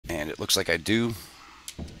And it looks like I do.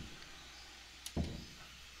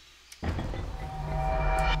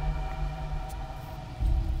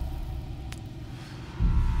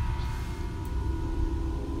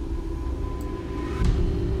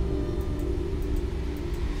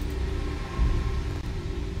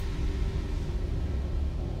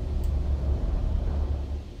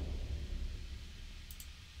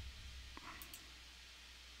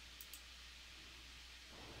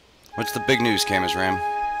 What's the big news, Camus Ram?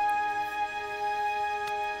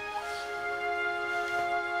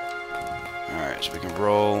 Alright, so we can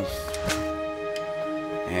roll.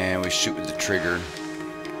 And we shoot with the trigger.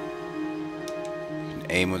 You can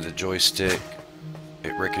aim with the joystick.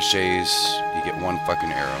 It ricochets. You get one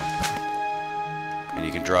fucking arrow. And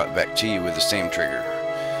you can draw it back to you with the same trigger.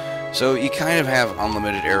 So you kind of have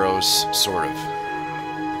unlimited arrows, sort of,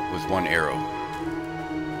 with one arrow.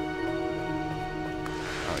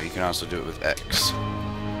 Oh, you can also do it with X.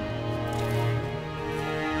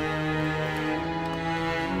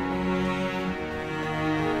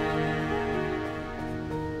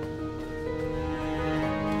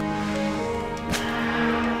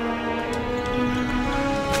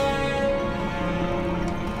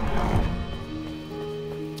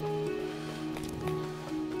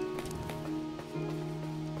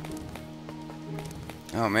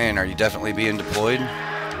 Oh man, are you definitely being deployed?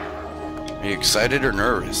 Are you excited or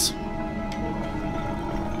nervous?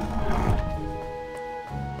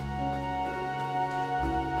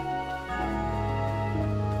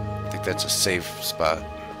 I think that's a safe spot.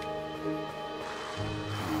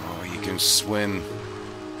 Oh, you can swim.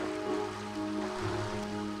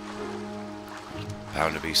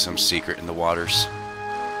 Bound to be some secret in the waters.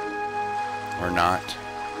 Or not.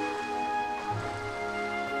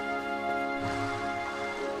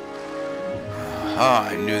 Ah,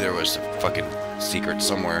 I knew there was a fucking secret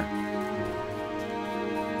somewhere.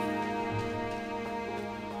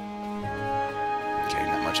 Okay,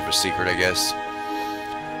 not much of a secret, I guess.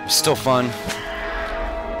 It's still fun.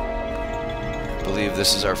 I believe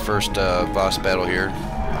this is our first boss battle here.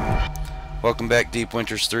 Welcome back, Deep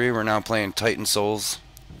Winters 3. We're now playing Titan Souls.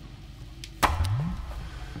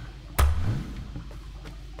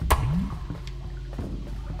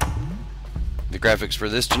 The graphics for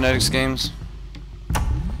this Genetics games.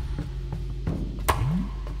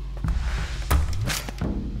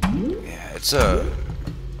 It's a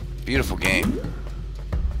beautiful game.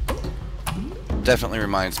 Definitely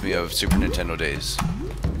reminds me of Super Nintendo days.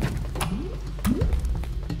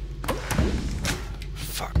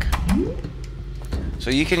 Fuck. So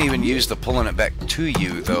you can even use the pulling it back to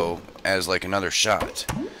you, though, as like another shot.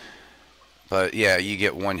 But yeah, you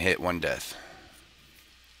get one hit, one death.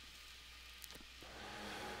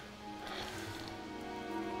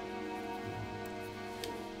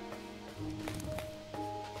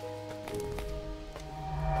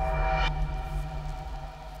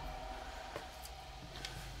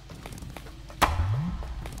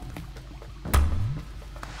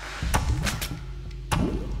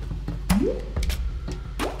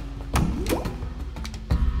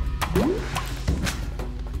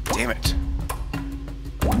 Damn it.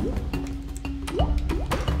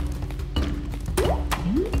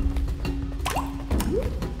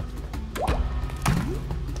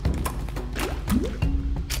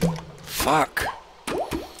 Fuck.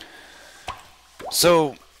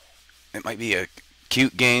 So, it might be a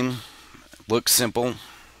cute game, looks simple,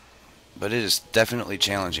 but it is definitely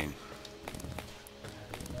challenging.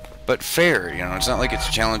 But fair, you know, it's not like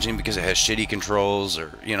it's challenging because it has shitty controls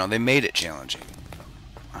or, you know, they made it challenging.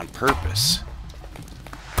 On purpose.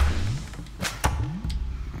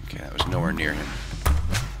 Okay, that was nowhere near him.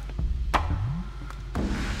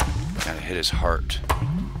 Gotta hit his heart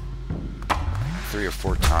 3 or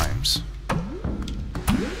 4 times.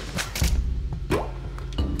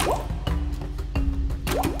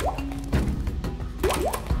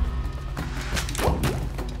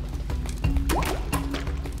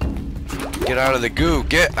 Get out of the goo!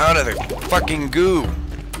 Get out of the fucking goo!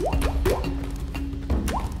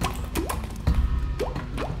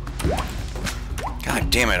 God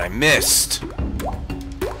damn it, I missed!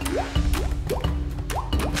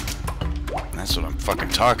 That's what I'm fucking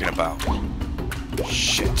talking about.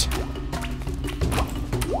 Shit.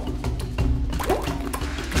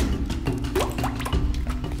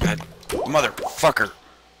 God, motherfucker.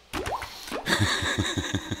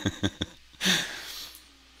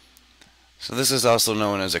 So this is also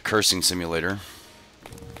known as a cursing simulator.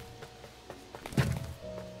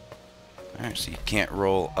 Alright, so you can't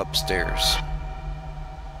roll upstairs.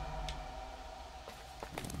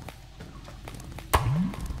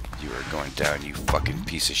 You are going down, you fucking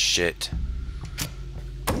piece of shit.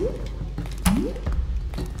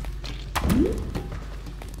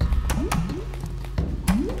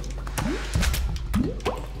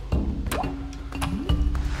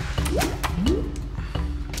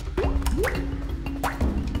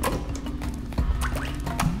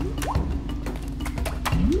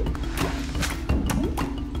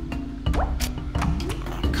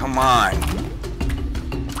 on.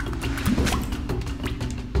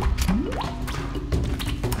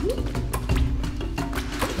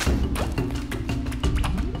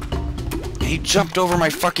 He jumped over my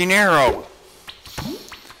fucking arrow.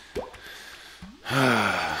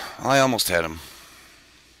 Well, I almost had him.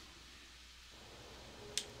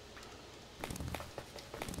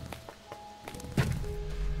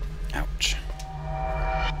 Ouch.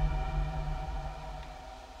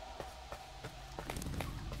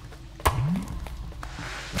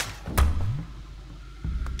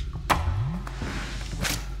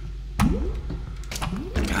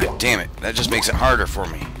 God damn it. That just makes it harder for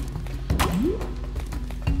me.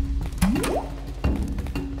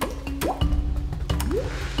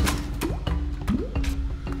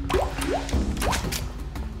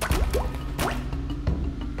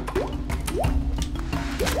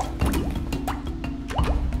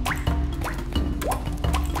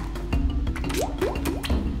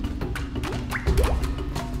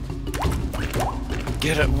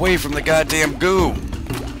 Get away from the goddamn goo!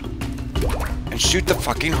 And shoot the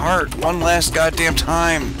fucking heart one last goddamn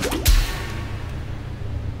time!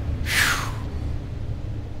 Whew.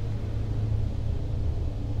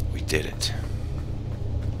 We did it.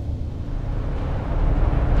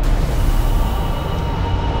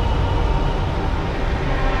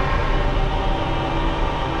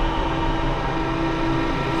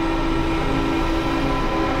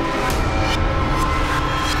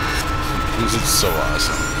 This is so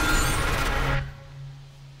awesome.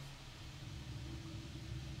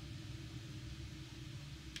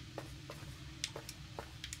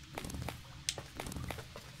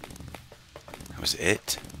 That was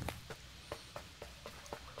it?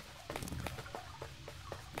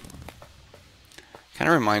 Kind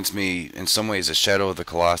of reminds me in some ways of Shadow of the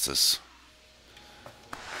Colossus,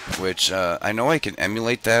 which I know I can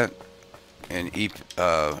emulate that and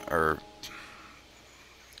or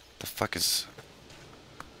the fuck is...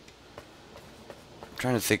 I'm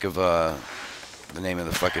trying to think of the name of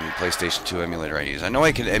the fucking PlayStation 2 emulator I use. I know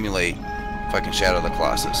I can emulate fucking Shadow of the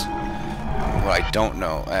Colossus. What I don't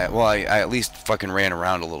know... well, I at least fucking ran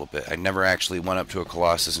around a little bit. I never actually went up to a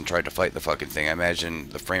Colossus and tried to fight the fucking thing. I imagine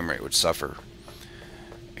the frame rate would suffer.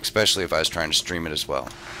 Especially if I was trying to stream it as well.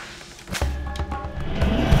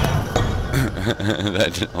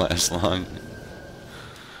 That didn't last long.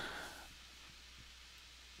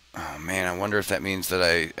 Oh man, I wonder if that means that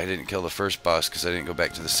I didn't kill the first boss because I didn't go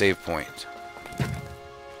back to the save point.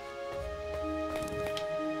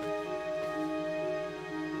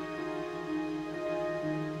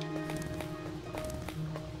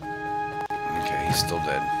 Okay, he's still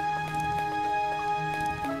dead.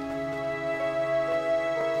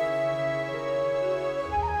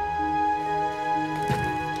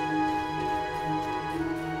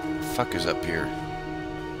 The fuck is up here?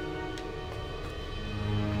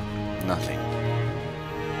 Nothing.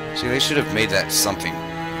 See, they should have made that something.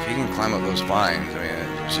 If you can climb up those vines, I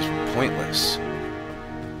mean, it's just pointless.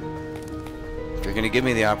 If you're going to give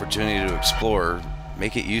me the opportunity to explore,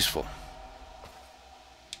 make it useful.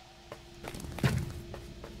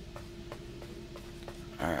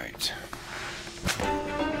 Alright.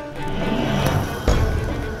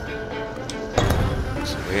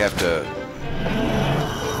 So we have to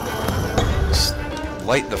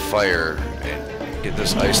light the fire and get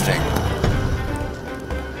this ice thing.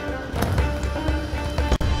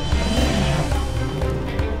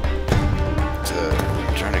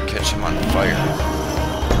 Trying to catch him on fire.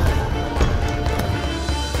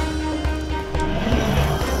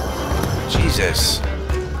 Jesus.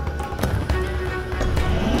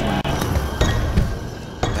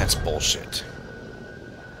 That's bullshit.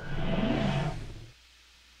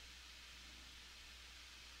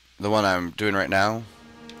 The one I'm doing right now?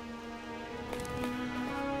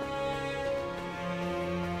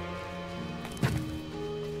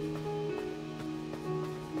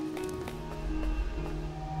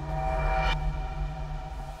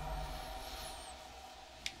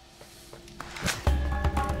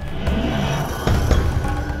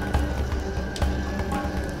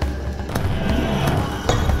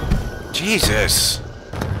 Jesus!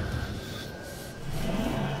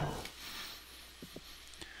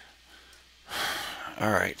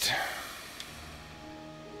 Alright.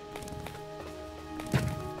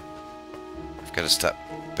 I've got to stop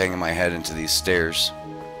banging my head into these stairs.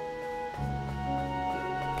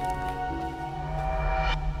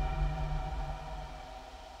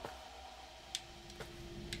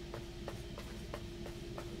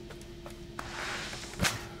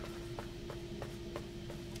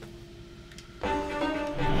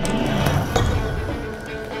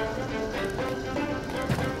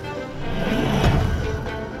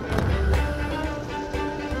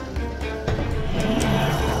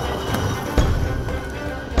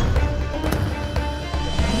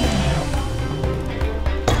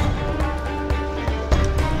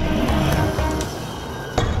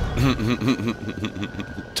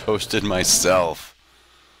 Toasted myself.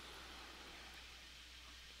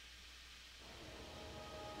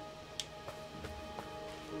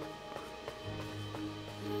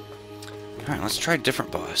 Alright, let's try a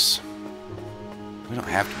different boss. We don't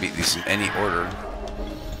have to beat these in any order.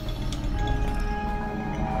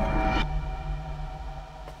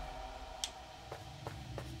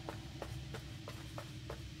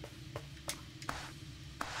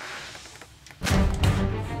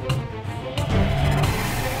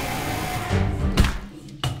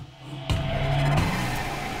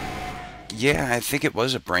 Yeah, I think it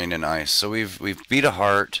was a brain and eye. So we've beat a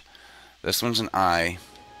heart. This one's an eye.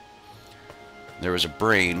 There was a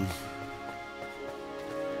brain.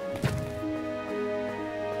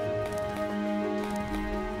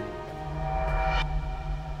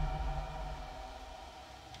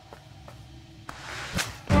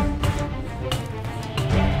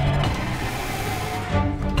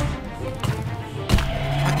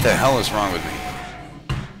 What the hell is wrong with me?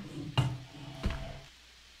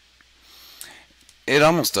 It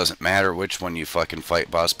almost doesn't matter which one you fucking fight,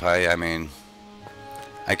 Boss Pie. I mean,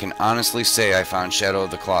 I can honestly say I found Shadow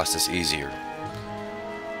of the Colossus easier.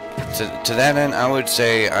 To that end, I would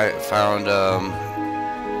say I found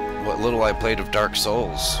what little I played of Dark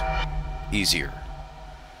Souls easier.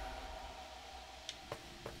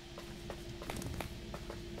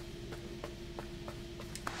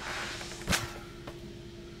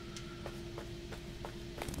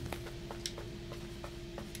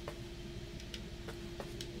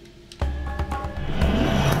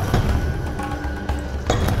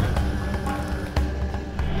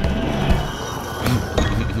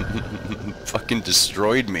 Fucking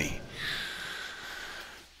destroyed me.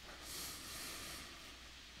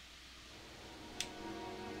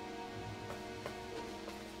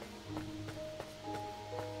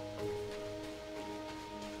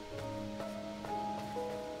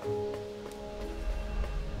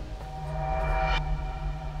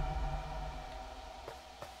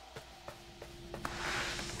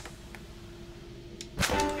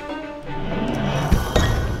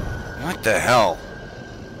 What the hell?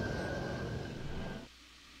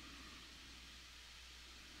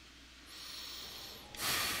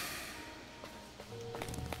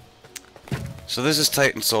 So this is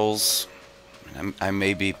Titan Souls. I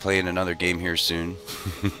may be playing another game here soon.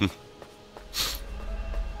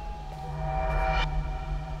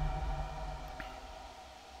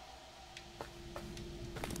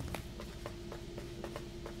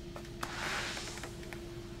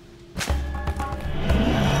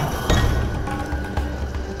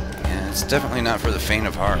 Yeah, it's definitely not for the faint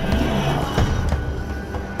of heart.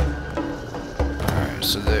 Alright,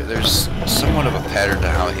 so there's somewhat of a pattern to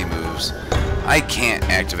how he moves. I can't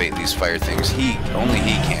activate these fire things. Only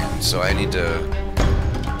he can, so I need to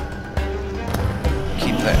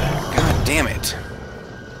keep that. God damn it.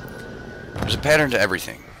 There's a pattern to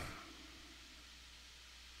everything.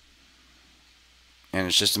 And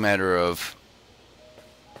it's just a matter of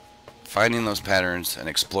finding those patterns and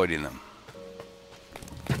exploiting them.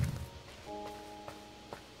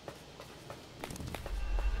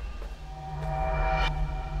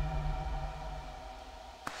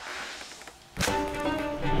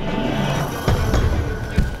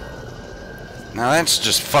 Now that's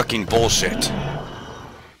just fucking bullshit.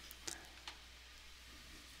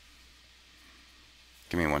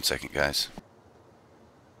 Give me 1 second, guys.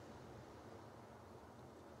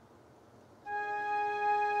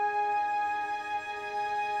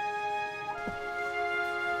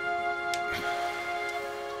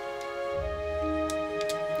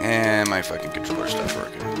 And my fucking controller stopped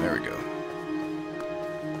working. There we go.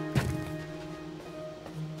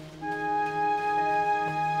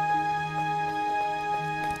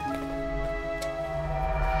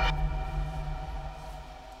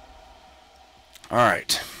 All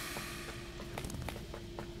right.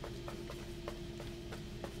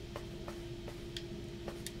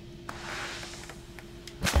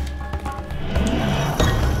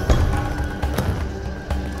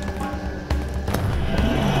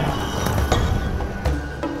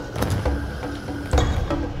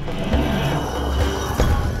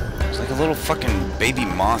 There's like a little fucking baby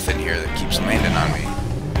moth in here that keeps landing on me.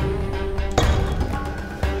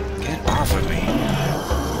 Get off of me.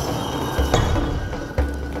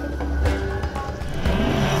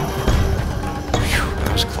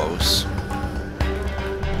 Close.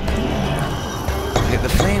 Okay, the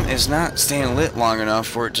flame is not staying lit long enough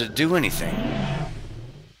for it to do anything.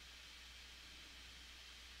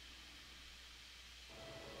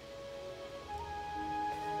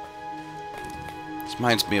 This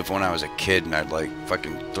reminds me of when I was a kid and I'd like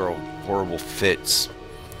fucking throw horrible fits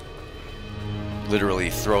literally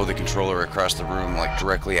throw the controller across the room, like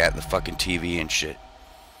directly at the fucking TV and shit.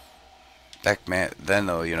 Back then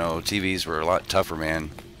though, you know, TVs were a lot tougher,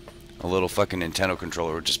 man. A little fucking Nintendo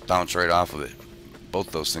controller would just bounce right off of it.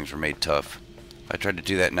 Both those things were made tough. If I tried to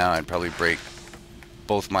do that now, I'd probably break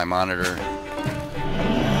both my monitor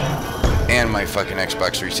and my fucking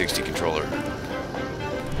Xbox 360 controller.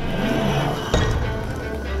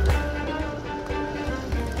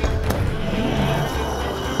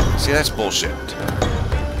 See, that's bullshit.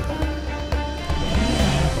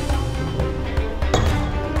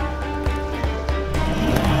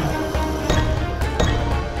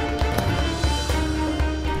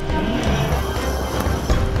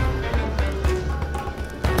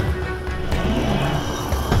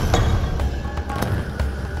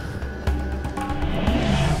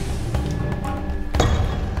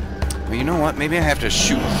 Well, you know what? Maybe I have to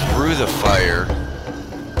shoot through the fire.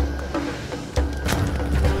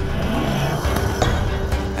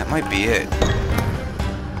 That might be it.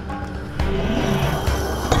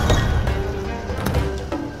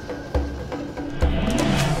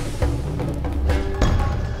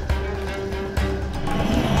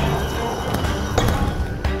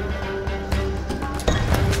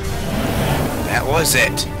 That was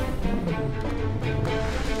it.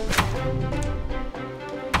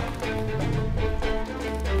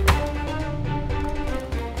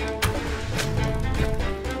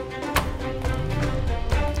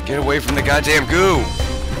 Get away from the goddamn goo!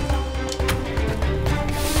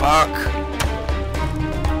 Fuck!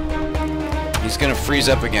 He's gonna freeze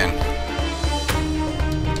up again.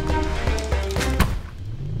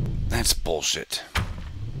 That's bullshit.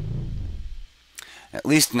 At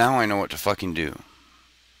least now I know what to fucking do.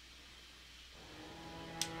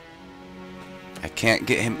 I can't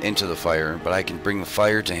get him into the fire, but I can bring the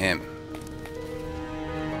fire to him.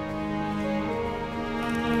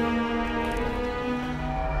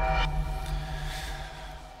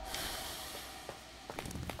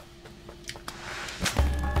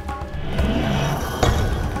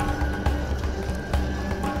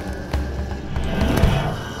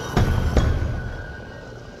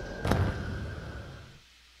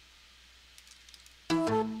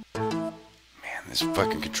 This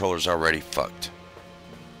fucking controller's already fucked.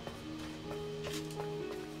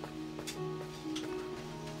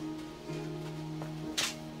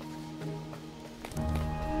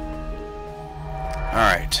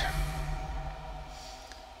 Alright.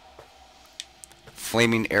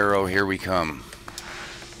 Flaming arrow, here we come.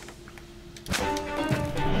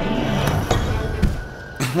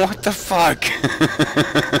 What the fuck?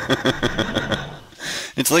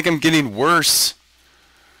 It's like I'm getting worse.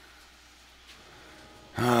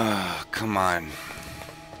 Ah, come on.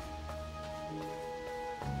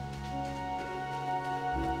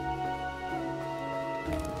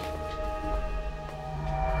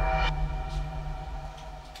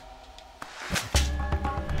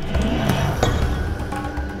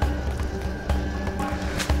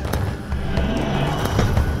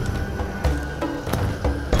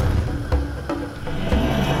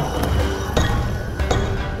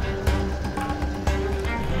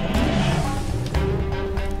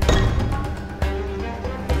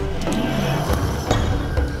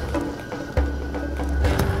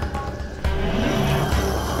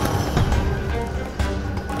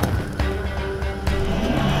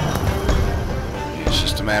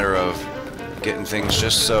 Matter of getting things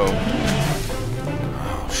just so.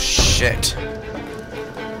 Oh shit.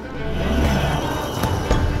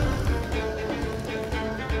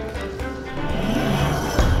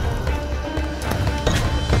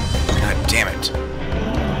 God damn it.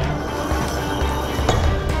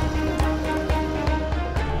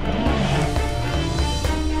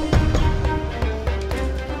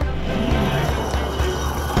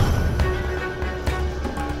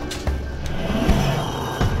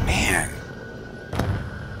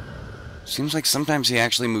 Seems like sometimes he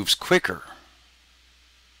actually moves quicker.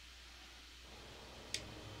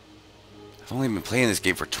 I've only been playing this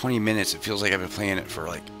game for 20 minutes. It feels like I've been playing it for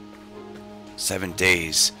like 7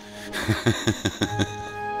 days.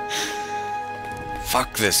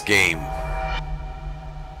 Fuck this game.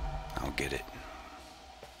 I'll get it.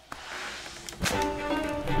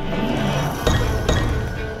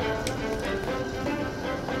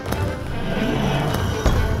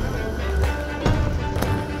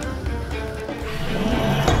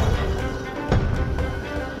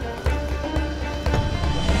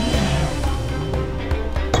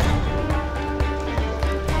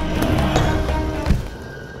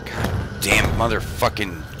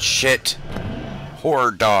 Motherfucking shit.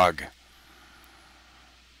 Horror dog.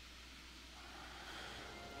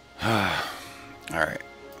 Alright.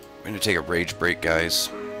 I'm gonna take a rage break, guys,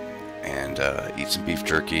 and eat some beef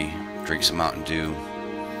jerky, drink some Mountain Dew,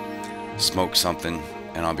 smoke something,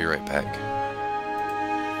 and I'll be right back.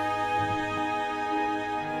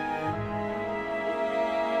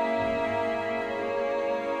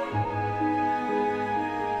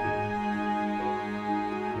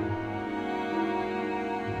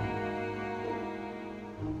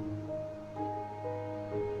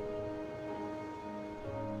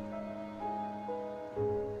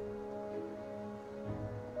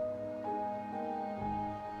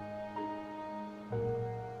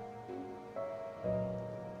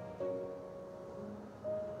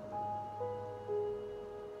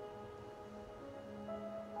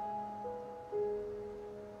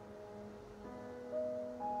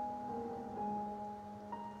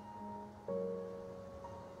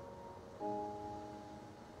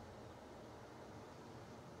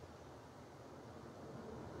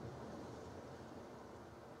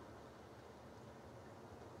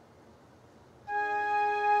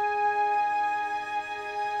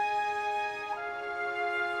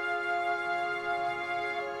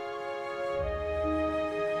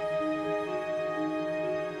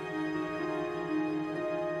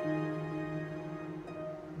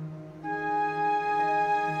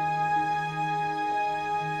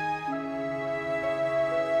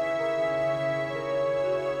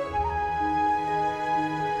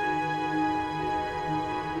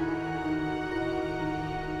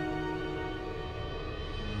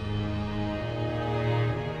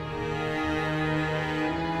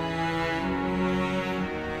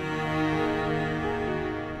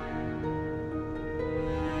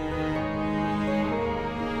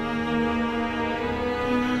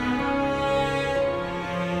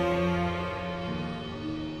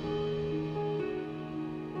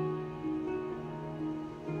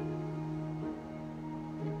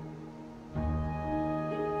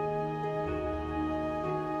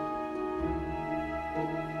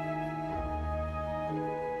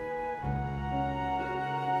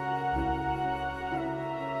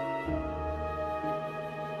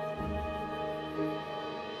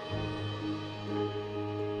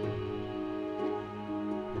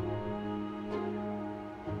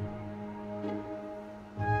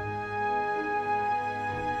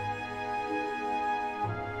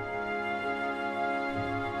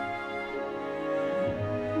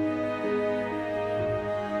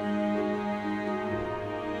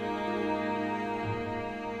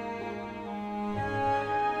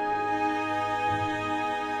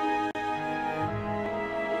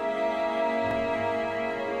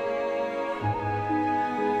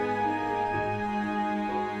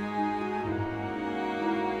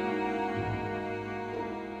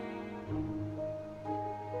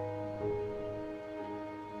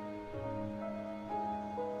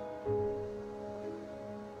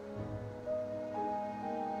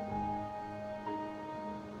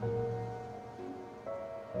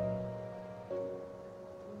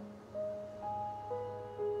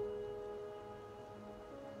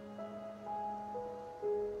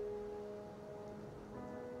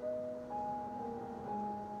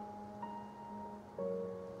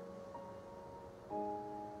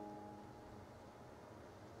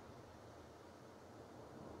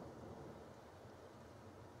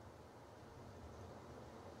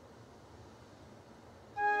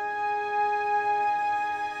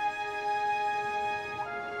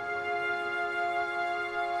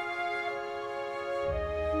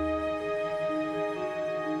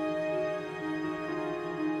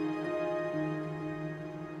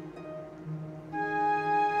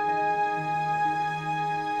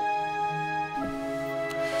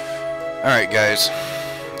 Alright guys,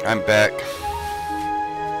 I'm back.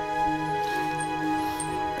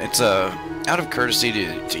 It's out of courtesy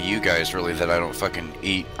to you guys really that I don't fucking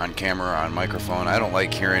eat on camera or on microphone. I don't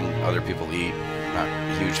like hearing other people eat. I'm not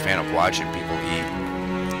a huge fan of watching people eat.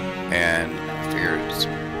 And I figure it's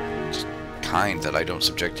just kind that I don't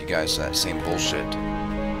subject you guys to that same bullshit.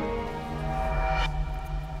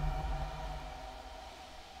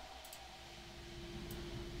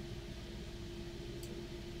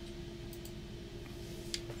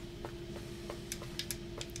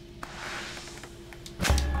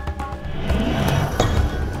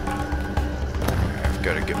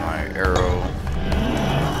 Gotta get my arrow.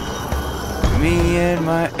 Me and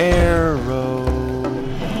my arrow.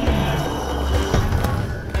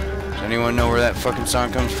 Does anyone know where that fucking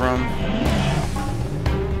song comes from?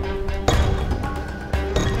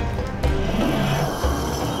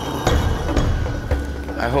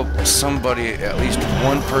 I hope somebody, at least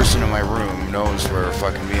one person in my room, knows where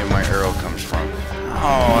fucking Me and My Arrow comes from.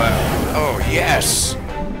 Oh, oh yes!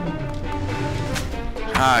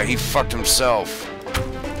 Ah, he fucked himself.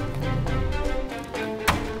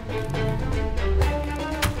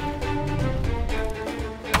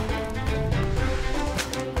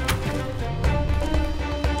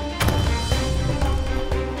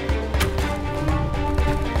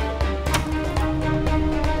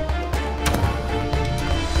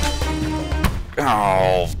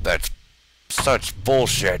 Oh, that's such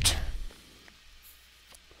bullshit.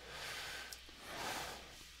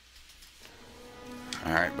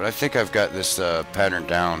 Alright, but I think I've got this pattern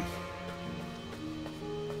down.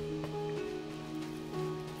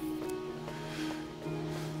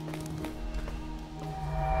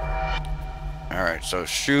 Alright, so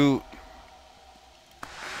shoot.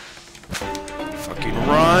 Fucking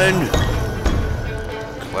run.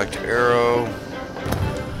 Collect arrow.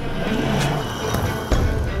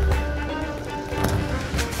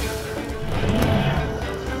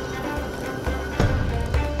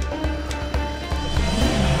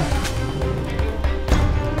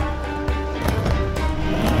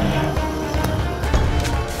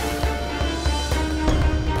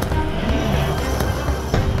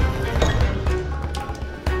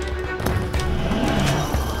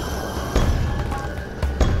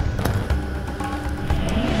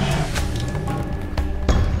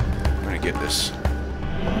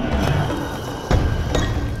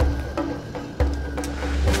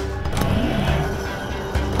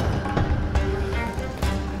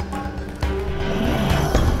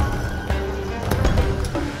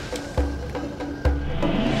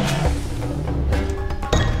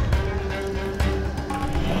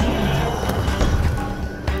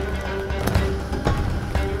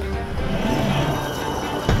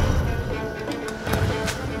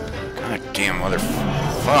 Damn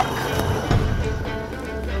motherfuck.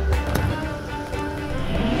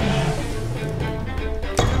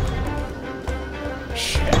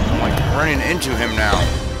 Shit, I'm like running into him now.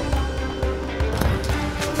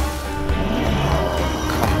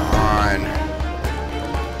 Come on.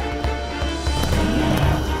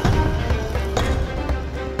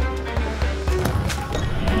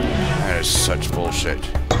 That is such bullshit.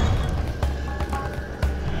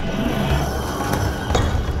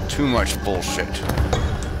 Too much bullshit.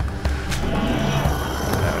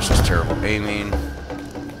 That was just terrible aiming.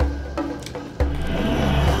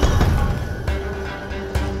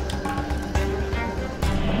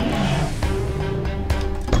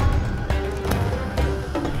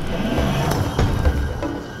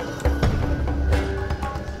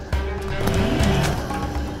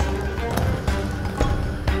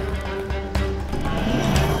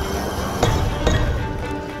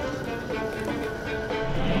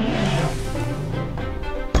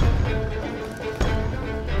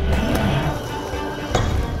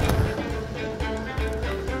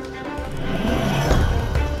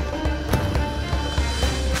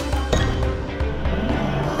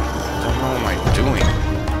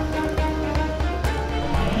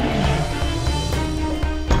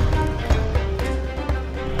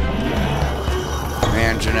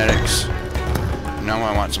 Genetics. Now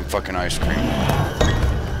I want some fucking ice cream.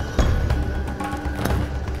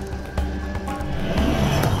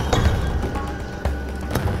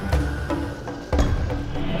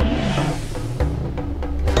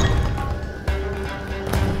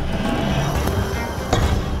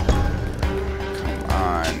 Come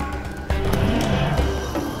on.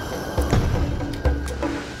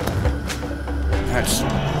 That's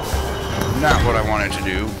not what I wanted to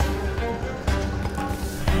do.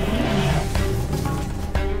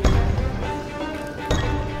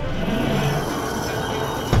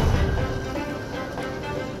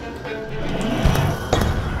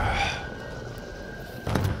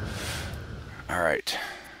 Alright.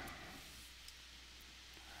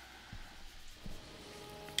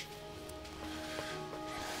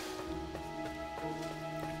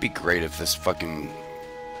 It'd be great if this fucking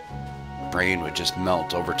brain would just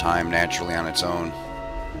melt over time naturally on its own.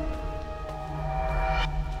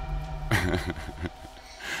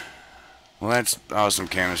 Well, that's awesome,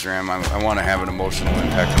 Canvas Ram. I want to have an emotional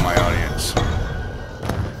impact on my audience.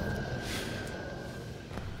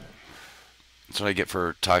 That's what I get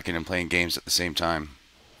for talking and playing games at the same time.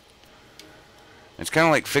 It's kind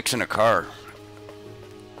of like fixing a car.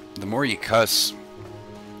 The more you cuss,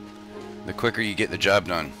 the quicker you get the job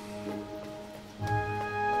done.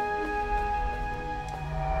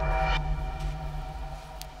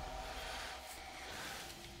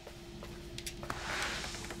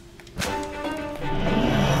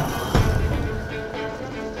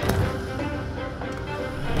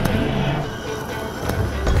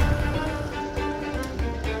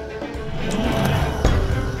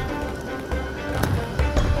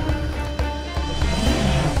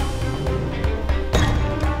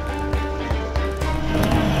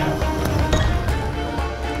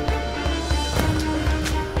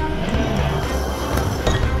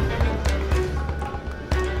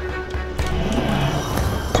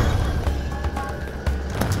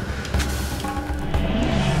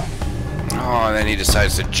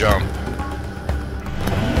 decides to jump.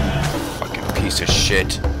 Fucking piece of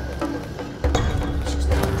shit.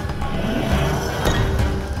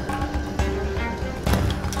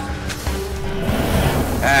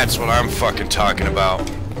 That's what I'm fucking talking about.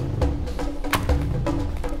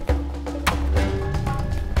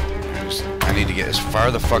 I need to get as far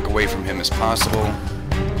the fuck away from him as possible.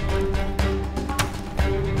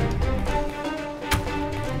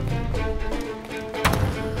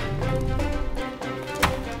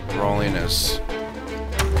 Rolling as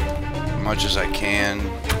much as I can.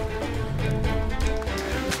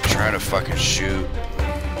 And try to fucking shoot.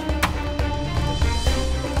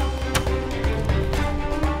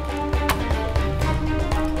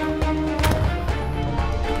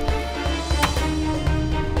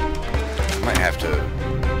 Have to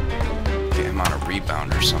get him on a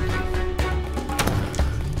rebound or something.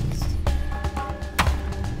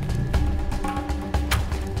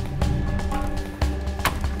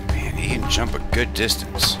 Man, he can jump a good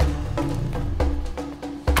distance.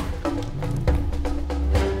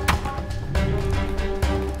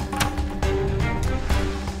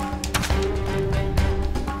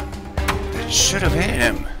 That should have hit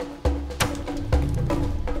him.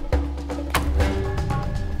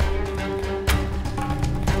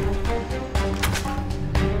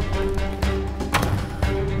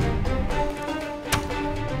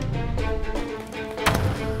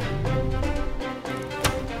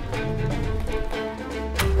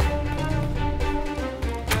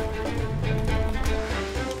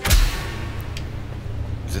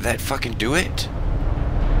 Did that fucking do it?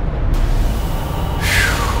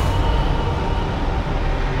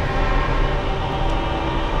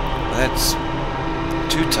 That's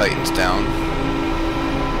 2 Titans down.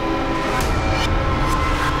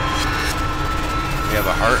 We have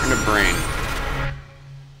a heart and a brain.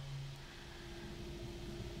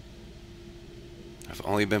 I've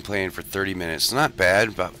only been playing for 30 minutes. Not bad,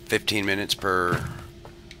 about 15 minutes per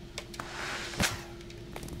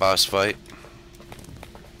boss fight.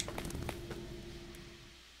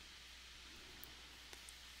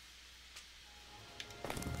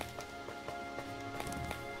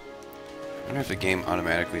 I wonder if the game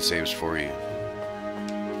automatically saves for you.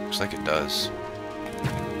 Looks like it does.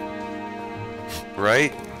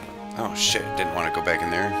 Right? Oh shit, didn't want to go back in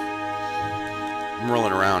there. I'm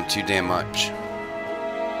rolling around too damn much.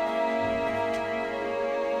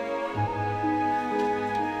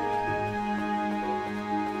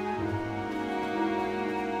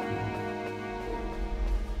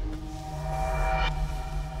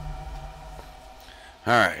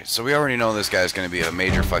 Alright, so we already know this guy's gonna be a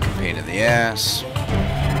major fucking pain in the ass.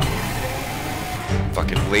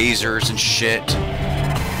 Fucking lasers and shit.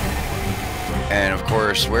 And of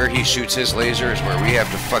course, where he shoots his laser is where we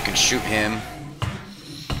have to fucking shoot him.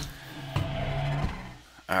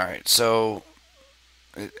 Alright, so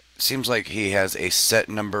it seems like he has a set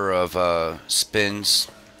number of spins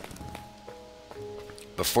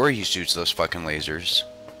before he shoots those fucking lasers.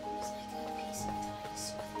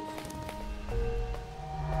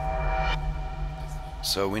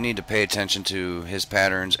 So we need to pay attention to his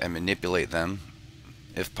patterns and manipulate them,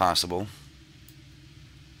 if possible.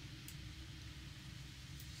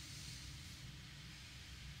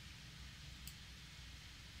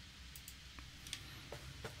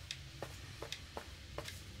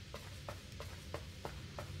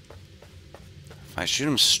 If I shoot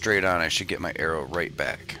him straight on, I should get my arrow right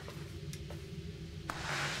back.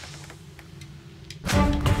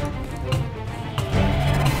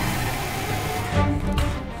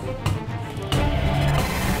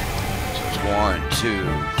 One, two,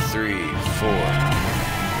 three, four.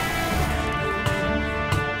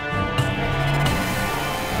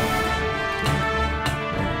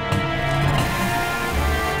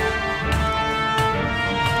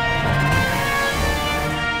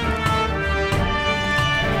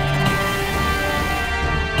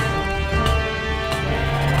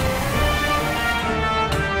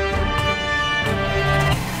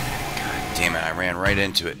 God damn it, I ran right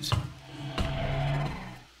into it.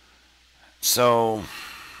 So,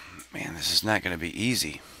 man, this is not going to be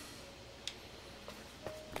easy.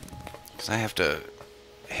 Because I have to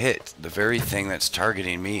hit the very thing that's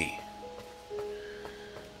targeting me.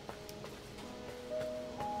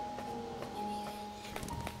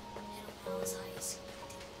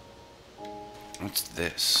 What's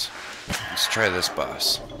this? Let's try this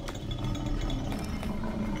boss.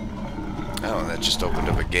 Oh, that just opened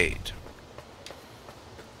up a gate.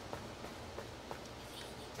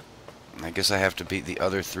 I guess I have to beat the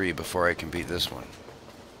other 3 before I can beat this one.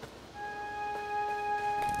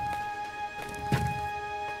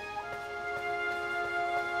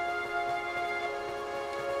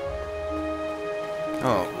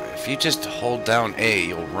 Oh, if you just hold down A,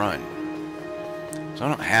 you'll run. So I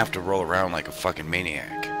don't have to roll around like a fucking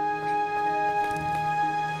maniac.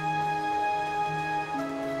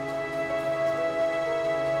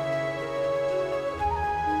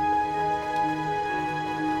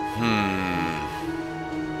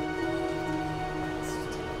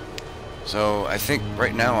 So I think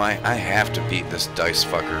right now I have to beat this dice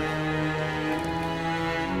fucker.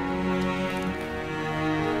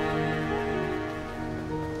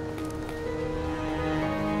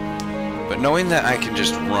 But knowing that I can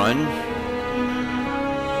just run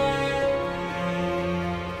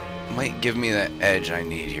might give me that edge I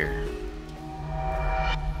need here.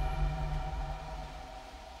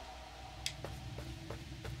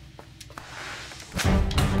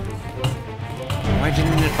 Why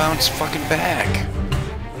didn't it bounce fucking back?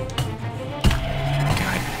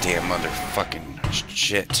 God damn motherfucking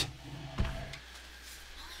shit.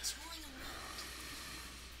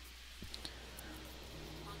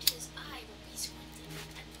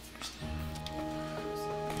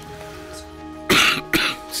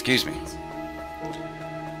 Excuse me.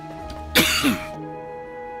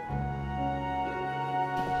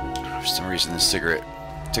 For some reason this cigarette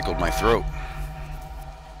tickled my throat.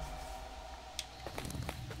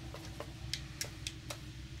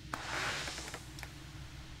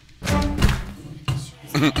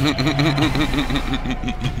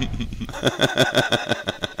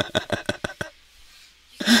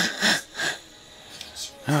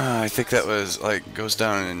 I think that was like goes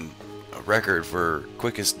down in a record for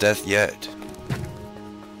quickest death yet.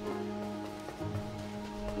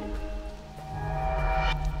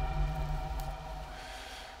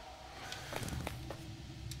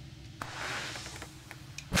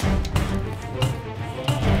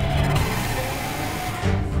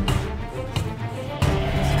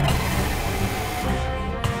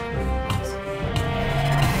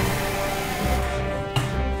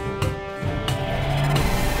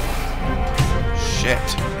 Shit,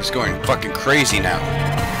 he's going fucking crazy now.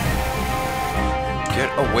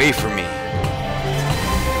 Get away from me.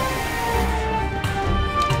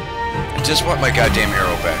 I just want my goddamn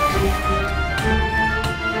arrow back.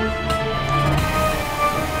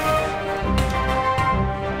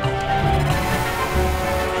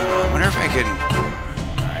 I wonder if I can...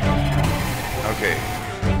 Okay.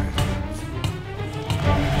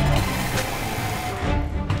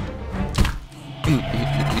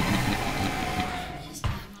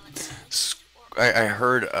 I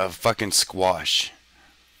heard a fucking squash.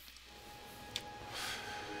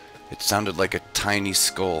 It sounded like a tiny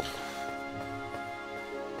skull.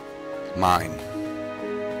 Mine.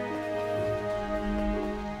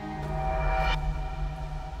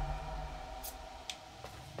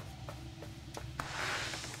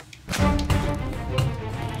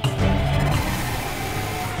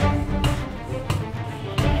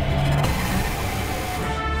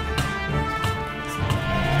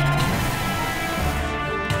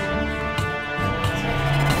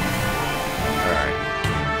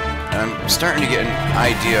 I'm starting to get an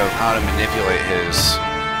idea of how to manipulate his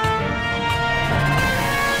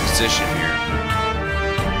position here.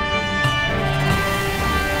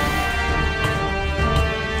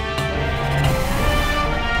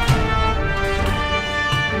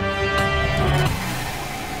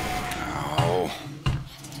 Oh.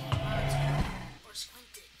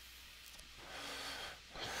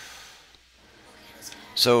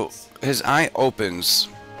 So his eye opens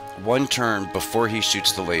one turn before he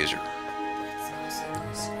shoots the laser.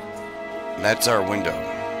 That's our window.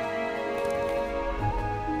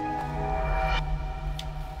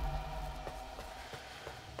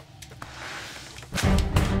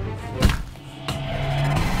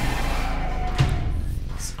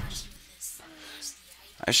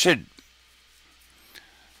 I should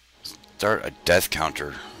start a death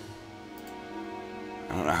counter.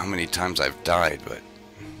 I don't know how many times I've died, but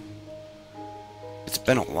it's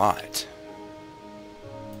been a lot.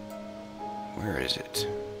 Where is it?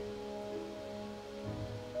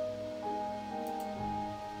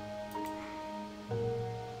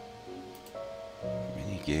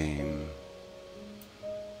 Game.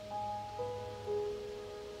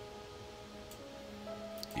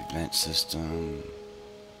 Event system.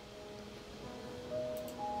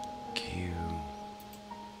 Queue.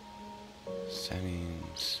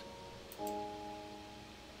 Settings.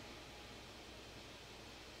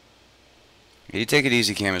 You take it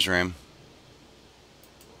easy, Camus Ram.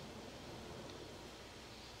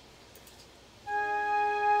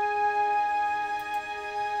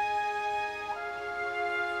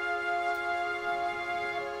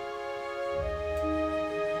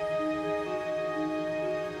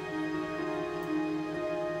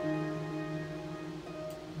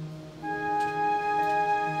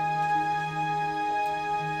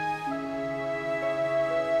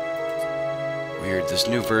 weird. This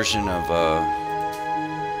new version of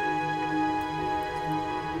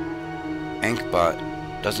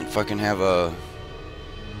Ankbot doesn't fucking have a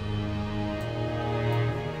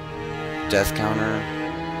death counter,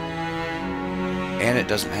 and it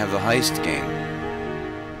doesn't have the heist game.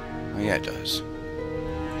 Oh yeah, it does.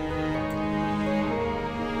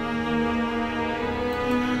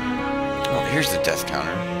 Oh, here's the death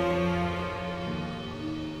counter.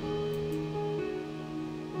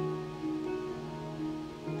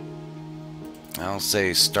 I'll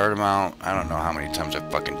say start amount. I don't know how many times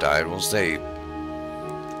I've fucking died. We'll say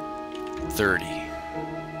 30.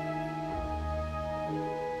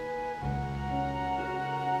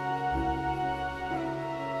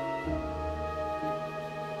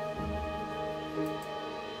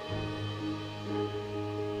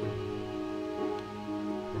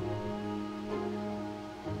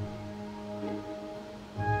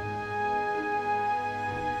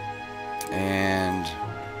 And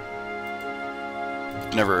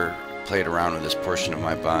never played around with this portion of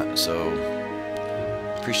my bot, so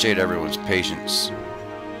appreciate everyone's patience.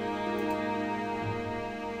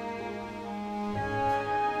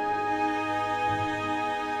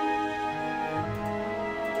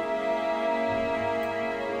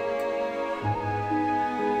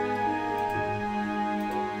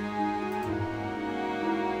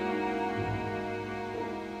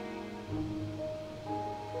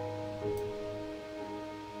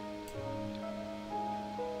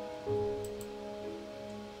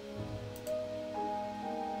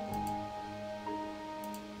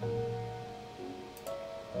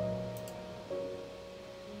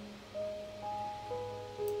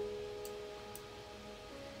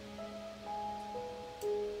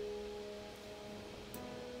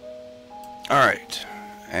 Alright,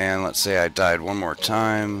 and let's say I died one more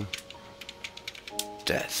time.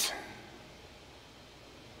 Death.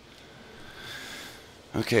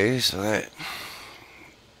 Okay, so that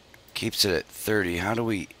keeps it at 30. How do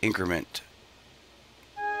we increment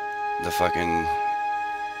the fucking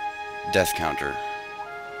death counter?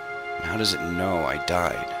 And how does it know I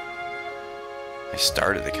died? I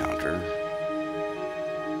started the counter.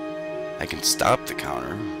 I can stop the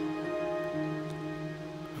counter.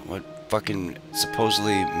 What fucking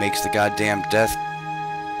supposedly makes the goddamn death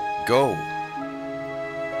go?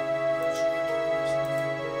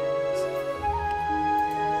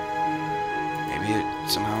 Maybe it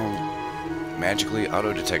somehow magically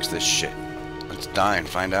auto-detects this shit. Let's die and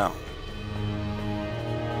find out.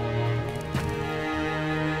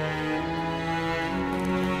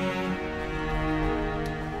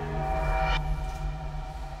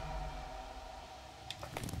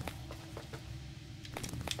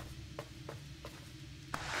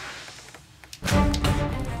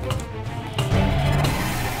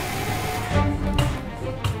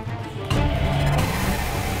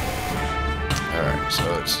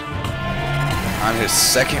 So it's on his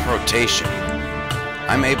second rotation.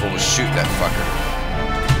 I'm able to shoot that fucker.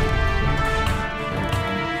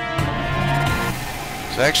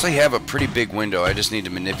 So I actually have a pretty big window. I just need to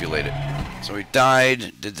manipulate it. So he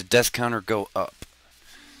died. Did the death counter go up?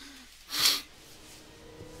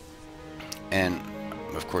 And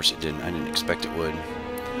of course it didn't. I didn't expect it would.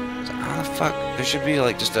 So how the fuck? There should be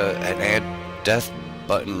like just an add death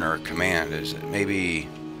button or a command. Is it maybe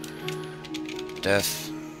death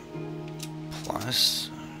plus?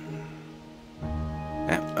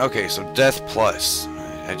 Yeah, okay, so death plus.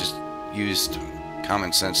 I just used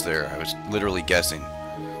common sense there. I was literally guessing.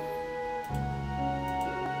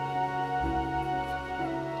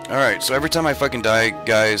 Alright, so every time I fucking die,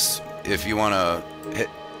 guys, if you want to hit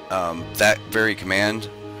that very command,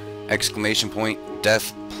 exclamation point,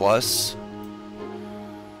 death plus,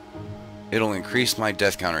 it'll increase my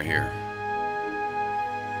death counter here.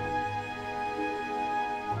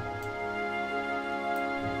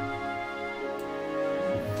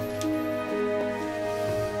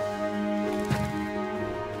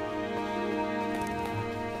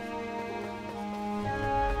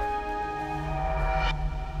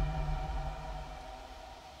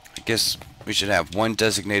 I guess we should have one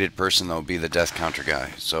designated person that will be the death counter guy.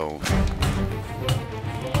 So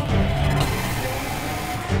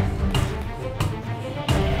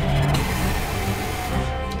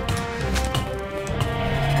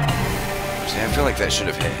see, I feel like that should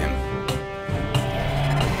have hit him.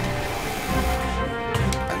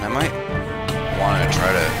 And I might want to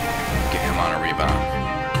try to get him on a rebound.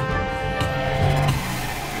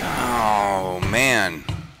 Oh man.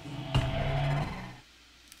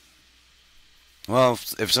 Well,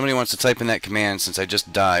 if somebody wants to type in that command, since I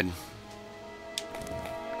just died.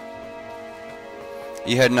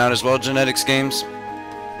 You heading out as well, Genetics Games?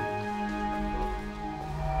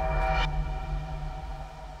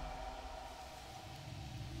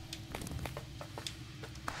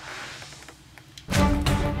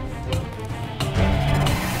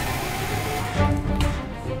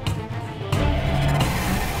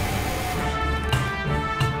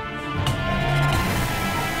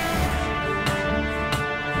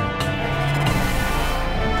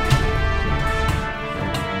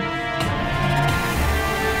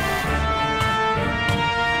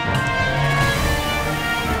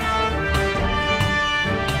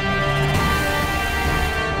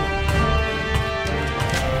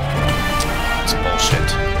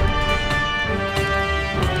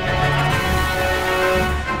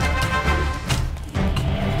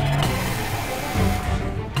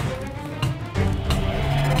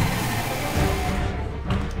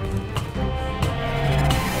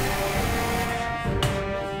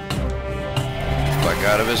 Fuck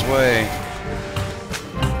out of his way.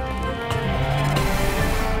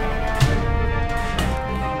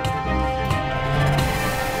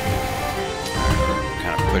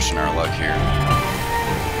 Kind of pushing our luck here.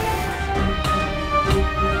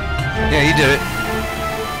 Yeah, you did it.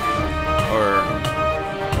 Or...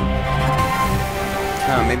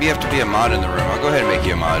 oh, maybe you have to be a mod in the room. I'll go ahead and make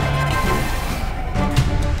you a mod.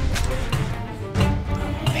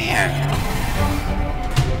 Man.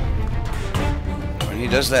 When he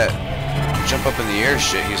does that jump up in the air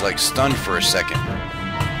shit, he's like stunned for a second.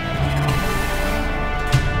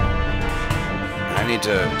 I need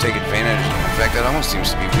to take advantage of the fact that almost seems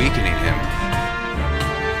to be weakening him.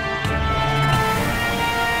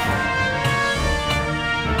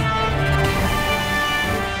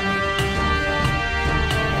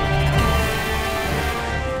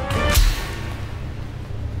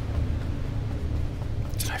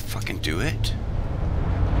 Do it?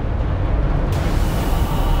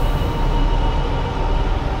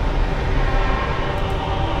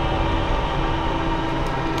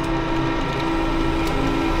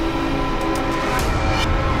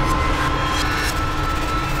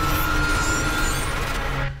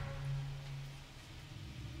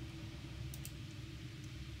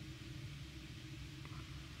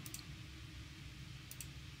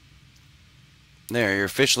 There, you're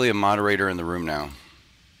officially a moderator in the room now.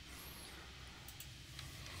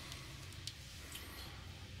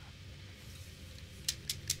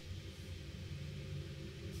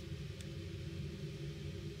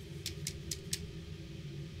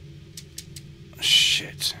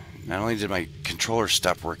 Shit. Not only did my controller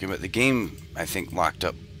stop working, but the game, I think, locked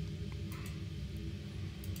up.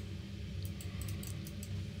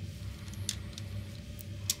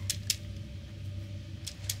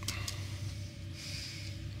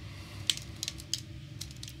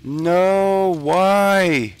 No,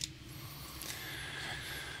 why?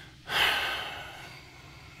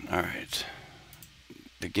 Alright.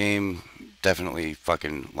 The game definitely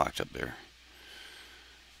fucking locked up there.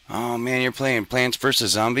 Oh man, you're playing Plants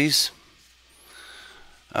vs. Zombies?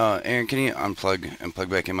 Aaron, can you unplug and plug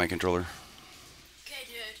back in my controller? Okay,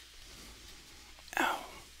 dude. Ow.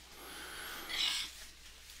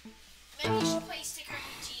 Maybe you should play Sticker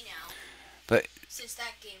RPG now. But since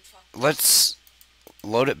that game fucked. Let's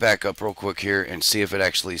load it back up real quick here and see if it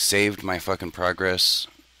actually saved my fucking progress.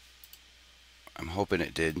 I'm hoping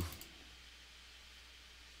it did.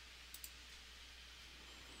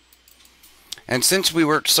 And since we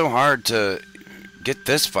worked so hard to get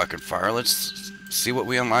this fucking far, let's see what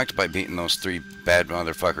we unlocked by beating those 3 bad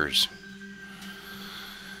motherfuckers.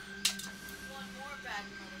 One more bad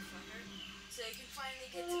motherfucker, so you can finally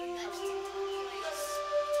get to the next place.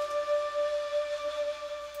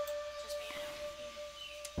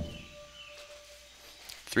 Just me.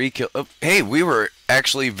 3 kill. Oh, hey, we were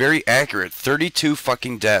actually very accurate. 32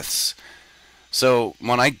 fucking deaths. So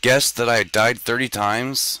when I guessed that I had died 30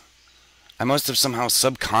 times, I must have somehow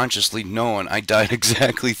subconsciously known I died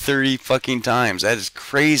exactly 30 fucking times. That is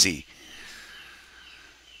crazy.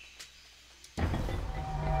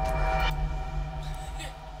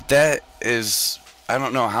 That is... I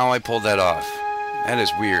don't know how I pulled that off. That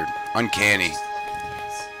is weird. Uncanny.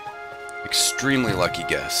 Extremely lucky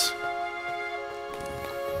guess.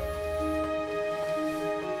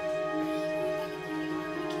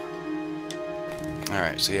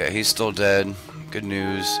 Alright, so yeah, he's still dead. Good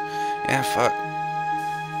news. Yeah, fuck.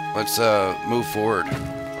 Let's move forward. You killed the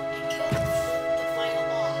final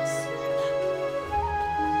boss.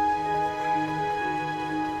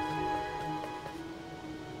 I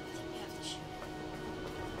think we have to shoot him.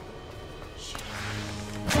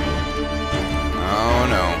 Oh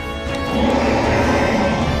no.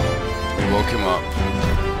 We woke him up.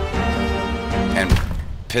 And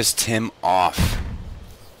pissed him off.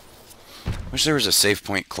 Wish there was a save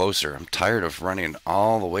point closer. I'm tired of running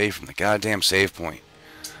all the way from the goddamn save point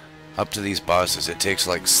up to these bosses. It takes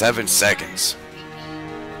like 7 seconds.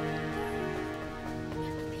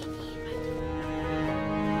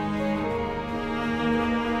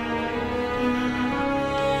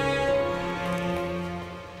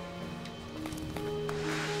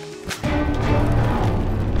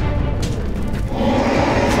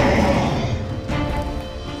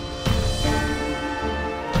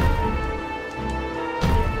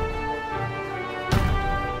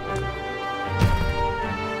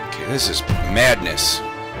 This is madness.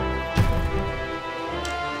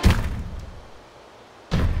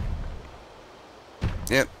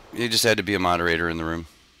 Yep, you just had to be a moderator in the room.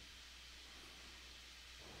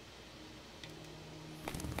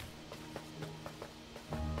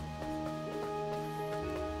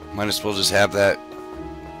 Might as well just have that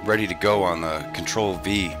ready to go on the Control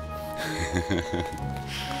V. I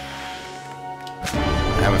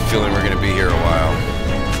have a feeling we're going to be here a while.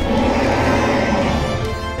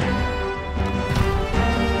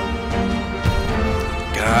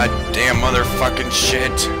 God damn motherfucking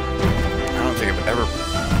shit. I don't think I've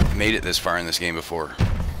ever made it this far in this game before.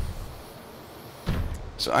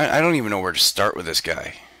 So I don't even know where to start with this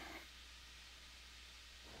guy.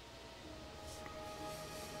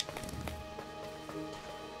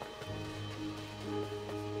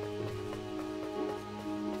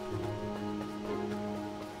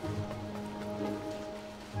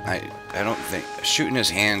 I don't think shooting his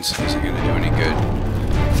hands isn't going to do any good.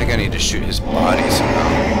 I think I need to shoot his body somehow.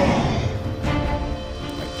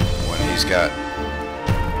 Like when he's got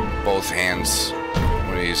both hands,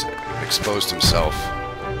 when he's exposed himself.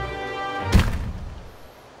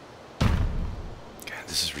 God,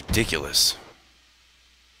 this is ridiculous.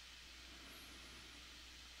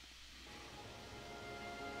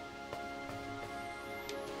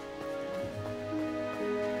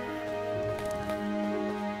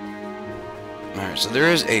 Alright, so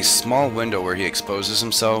there is a small window where he exposes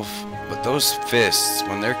himself, but those fists,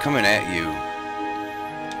 when they're coming at you,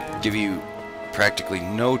 give you practically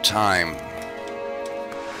no time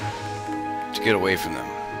to get away from them.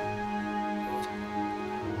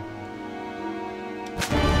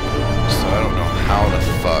 So I don't know how the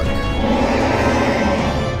fuck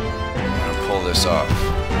I'm gonna pull this off.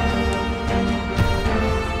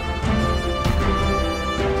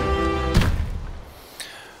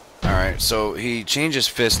 So he changes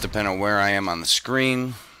fists depending on where I am on the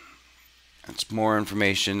screen. That's more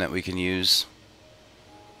information that we can use.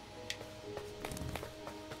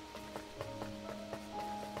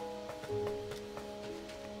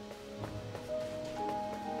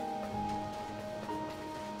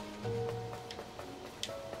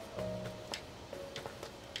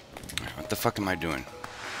 What the fuck am I doing?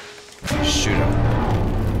 Shoot him.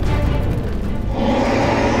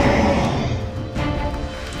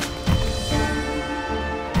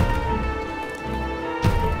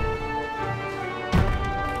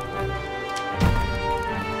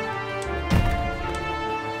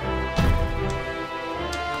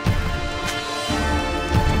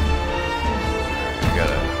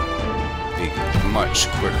 Much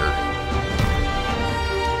quicker.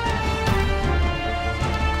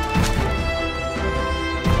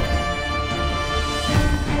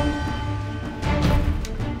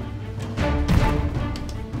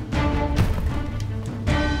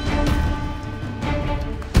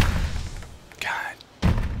 God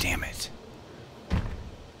damn it.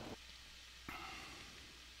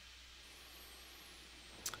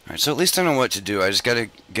 Alright, so at least I know what to do. I just gotta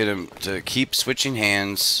get him to keep switching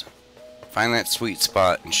hands. Find that sweet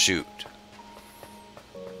spot and shoot.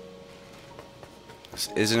 This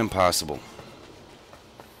isn't impossible.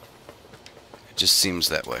 It just seems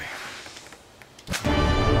that way.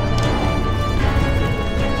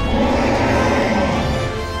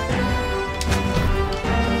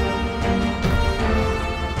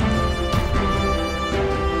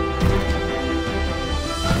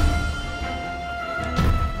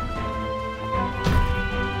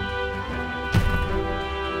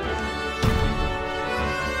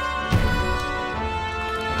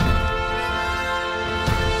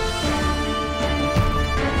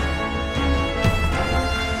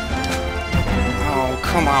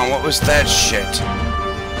 Come on, what was that shit?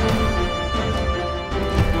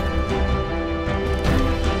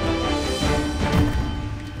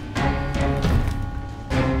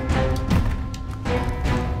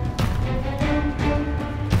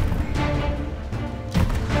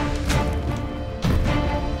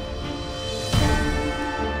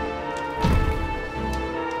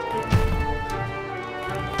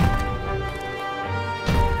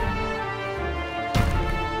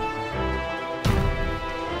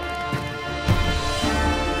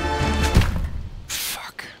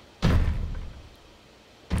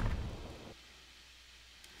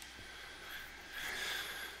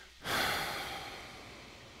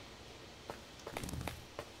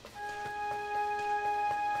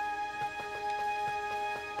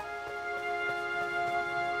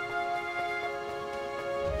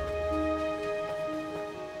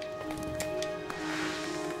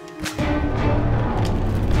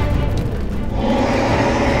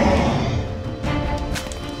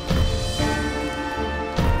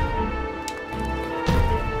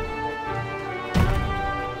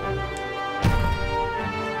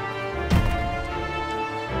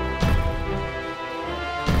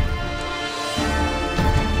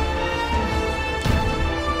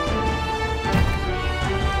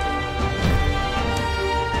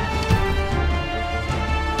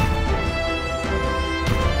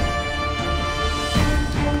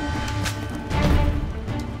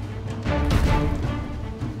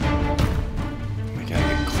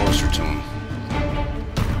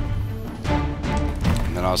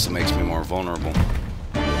 that also makes me more vulnerable.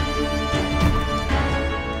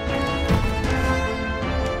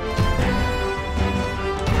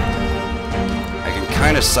 I can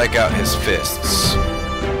kind of psych out his fists.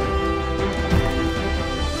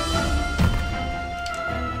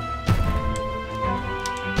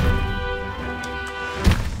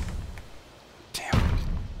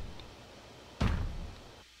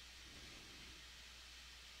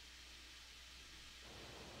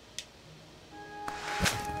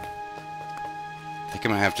 I think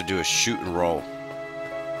I'm gonna have to do a shoot and roll.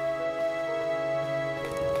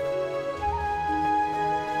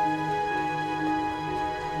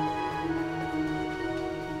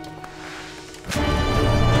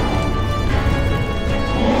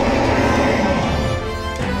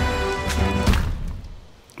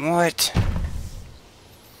 What?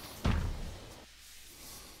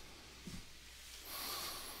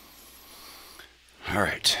 All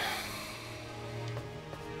right.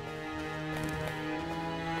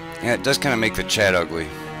 Yeah, it does kind of make the chat ugly.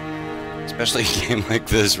 Especially a game like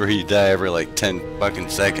this where you die every like 10 fucking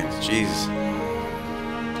seconds. Jeez.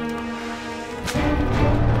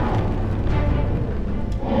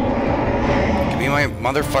 Give me my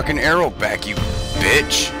motherfucking arrow back, you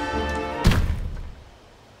bitch.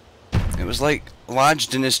 It was like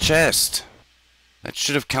lodged in his chest. That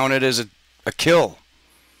should have counted as a kill.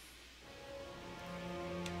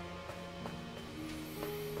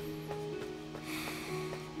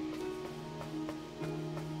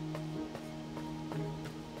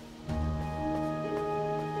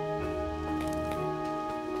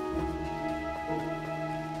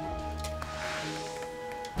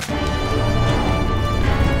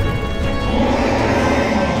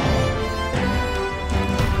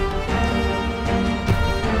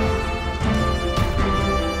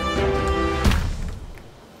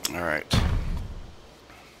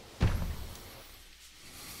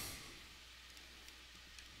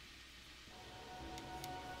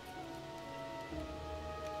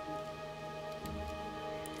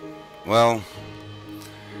 Well,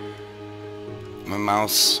 my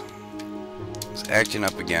mouse is acting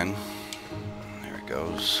up again. There it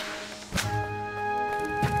goes.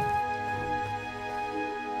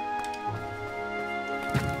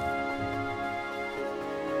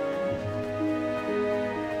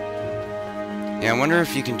 Yeah, I wonder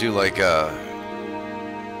if you can do like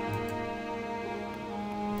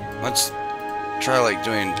let's try like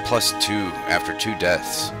doing +2 after 2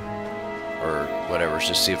 deaths. Or whatever,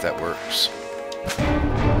 just see if that works.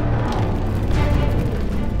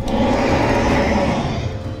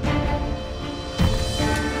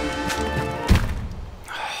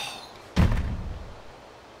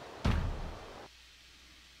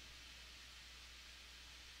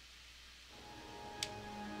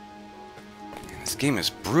 This game is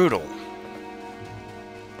brutal.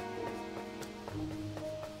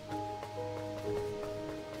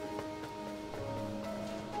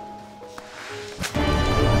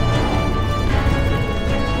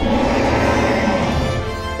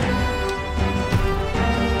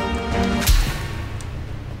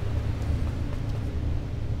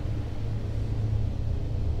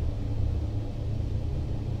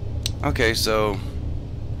 Okay, so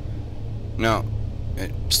no,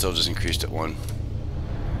 it still just increased at 1.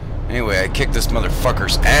 Anyway, I kicked this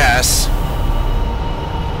motherfucker's ass.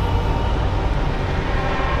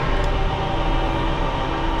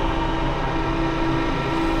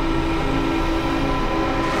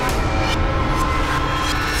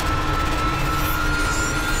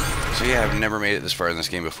 So yeah, I've never made it this far in this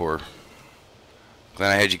game before.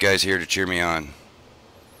 Glad I had you guys here to cheer me on.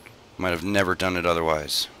 Might have never done it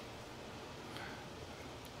otherwise.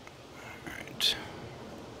 Alright.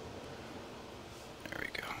 There we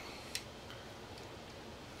go.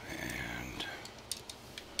 And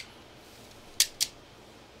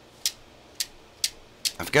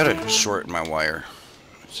I've got to shorten my wire,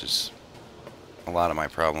 which is a lot of my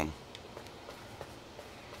problem.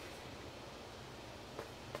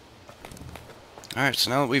 Alright, so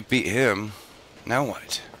now that we've beat him, now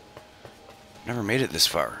what? Never made it this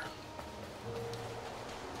far.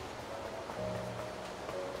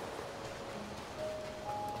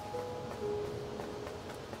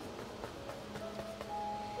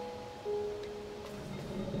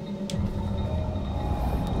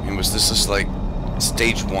 And was this just like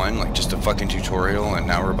stage 1, like just a fucking tutorial, and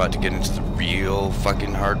now we're about to get into the real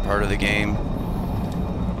fucking hard part of the game?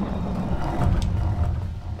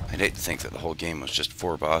 I'd hate to think that the whole game was just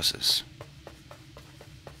 4 bosses.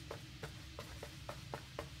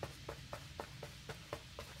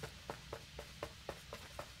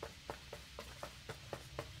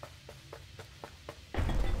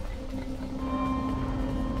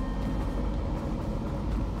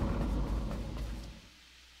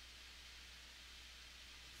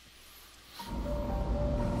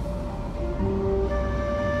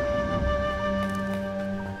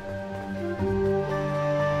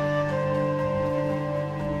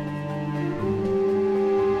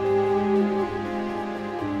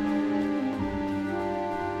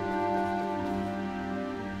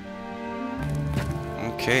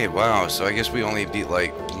 Okay, wow, so I guess we only beat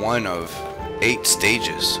like 1 of 8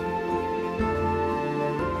 stages.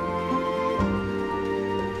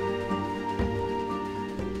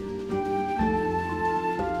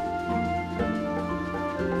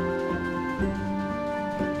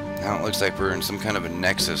 Now it looks like we're in some kind of a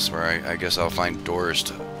nexus where I guess I'll find doors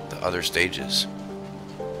to the other stages.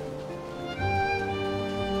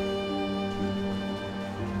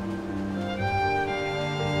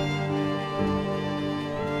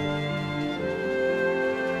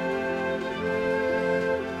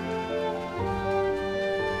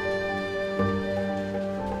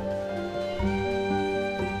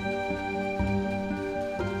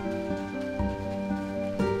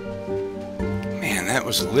 Man, that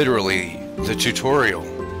was literally the tutorial.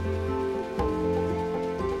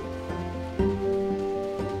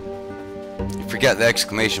 You forgot the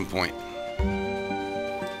exclamation point.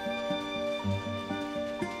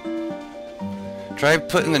 Try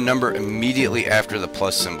putting the number immediately after the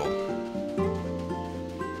plus symbol.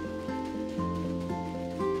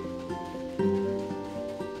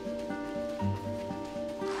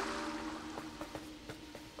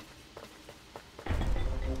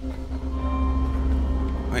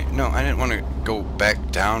 Wait, no, I didn't want to go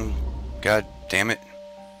back down. God damn it.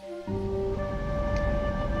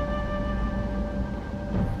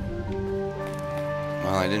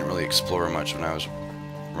 Well, I didn't really explore much when I was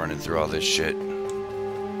running through all this shit.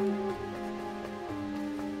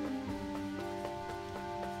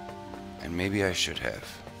 And maybe I should have.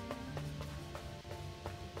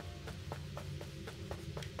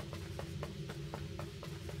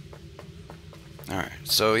 Alright,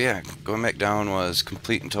 so yeah, going back down was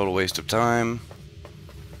complete and total waste of time.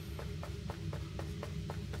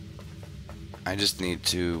 I just need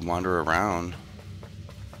to wander around.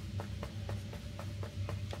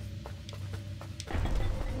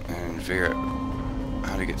 And figure out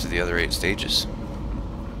how to get to the other 8 stages.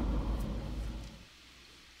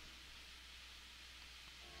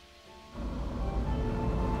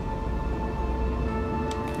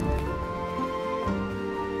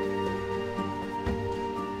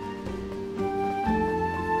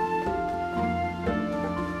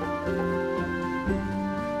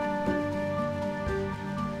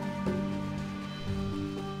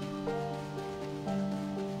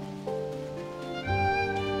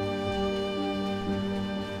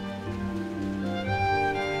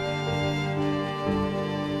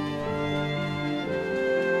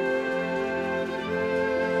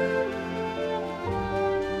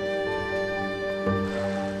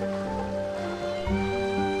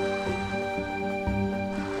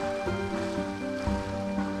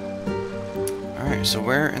 Alright, so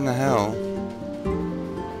where in the hell?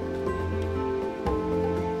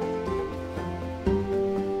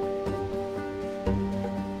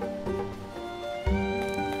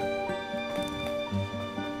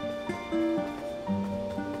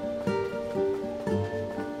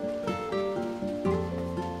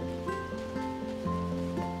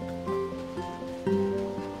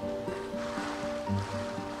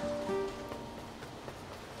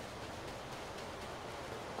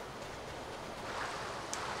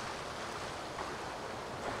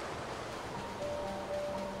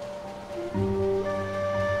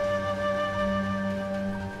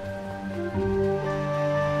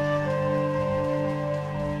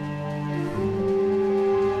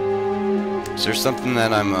 Is there something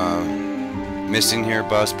that I'm missing here,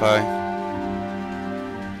 Boss Pie?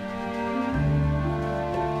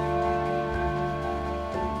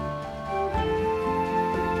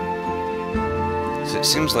 It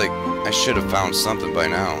seems like I should have found something by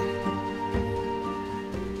now.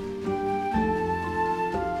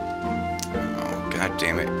 Oh, god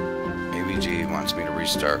damn it. ABG wants me to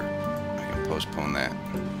restart. I can postpone that.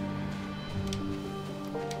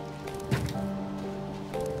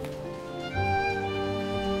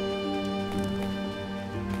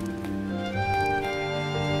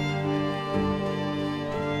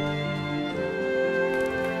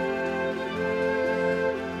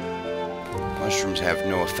 Mushrooms have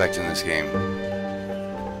no effect in this game.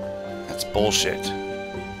 That's bullshit.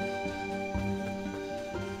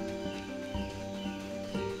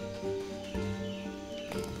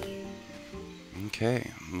 Okay,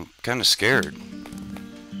 I'm kind of scared.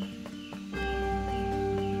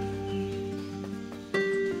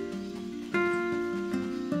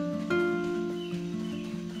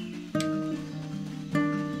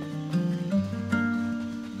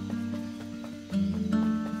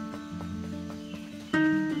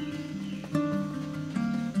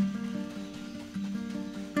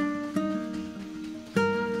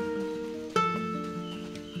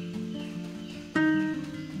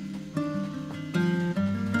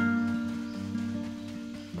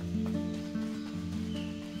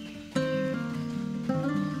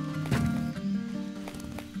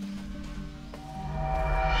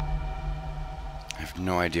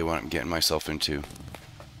 no idea what I'm getting myself into.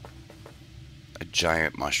 A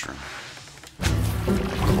giant mushroom.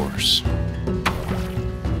 Of course.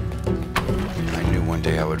 I knew one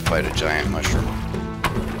day I would fight a giant mushroom.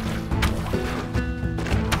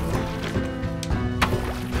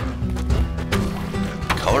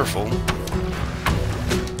 Colorful.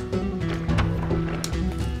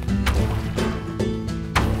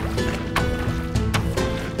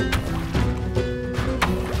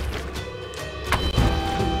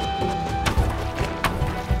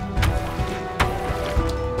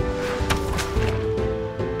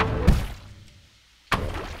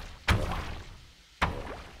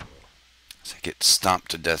 Get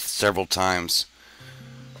stomped to death several times.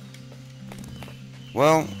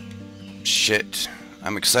 Well, shit.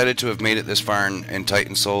 I'm excited to have made it this far in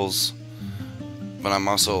Titan Souls, but I'm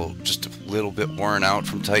also just a little bit worn out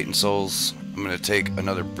from Titan Souls. I'm gonna take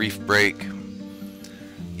another brief break,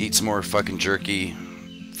 eat some more fucking jerky,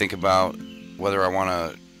 think about whether I want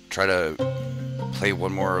to try to play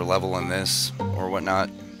one more level in this or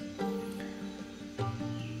whatnot,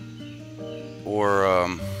 or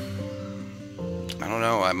I don't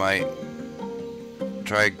know, I might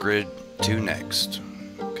try Grid 2 next,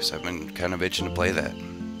 because I've been kind of itching to play that.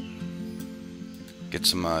 Get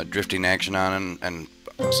some drifting action on, and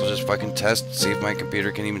also just fucking test, see if my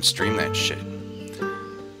computer can even stream that shit.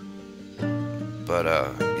 But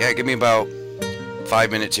yeah, give me about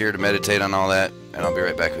 5 minutes here to meditate on all that, and I'll be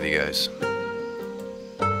right back with you guys.